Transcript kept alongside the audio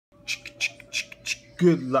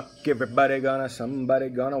Good luck, everybody. Somebody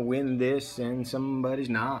gonna win this and somebody's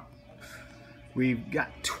not. We've got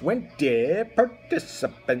 20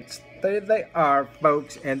 participants. There they are,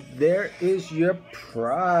 folks. And there is your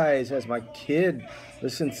prize as my kid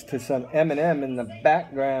listens to some Eminem in the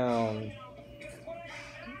background.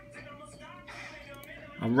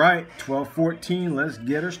 All right, 12-14. Let's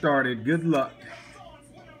get her started. Good luck.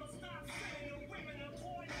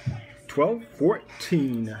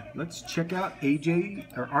 12-14. Let's check out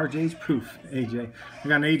AJ or RJ's proof. AJ. I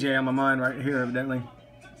got an AJ on my mind right here, evidently.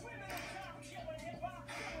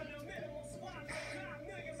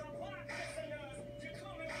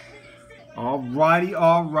 Alrighty,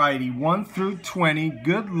 alrighty. 1 through 20.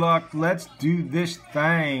 Good luck. Let's do this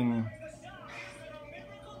thing.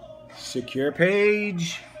 Secure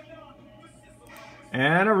page.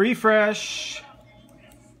 And a refresh.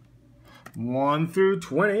 1 through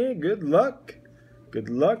 20. Good luck. Good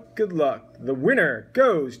luck. Good luck. The winner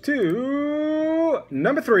goes to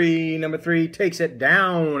number 3. Number 3 takes it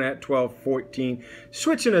down at 12-14.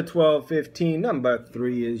 Switching to 12-15. Number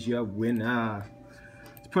 3 is your winner.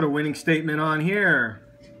 Let's put a winning statement on here.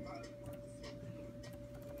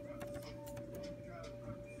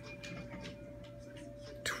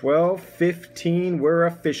 $12.15. We're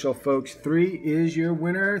official, folks. 3 is your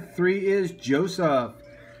winner. 3 is Joseph.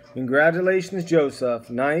 Congratulations, Joseph.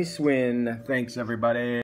 Nice win. Thanks, everybody.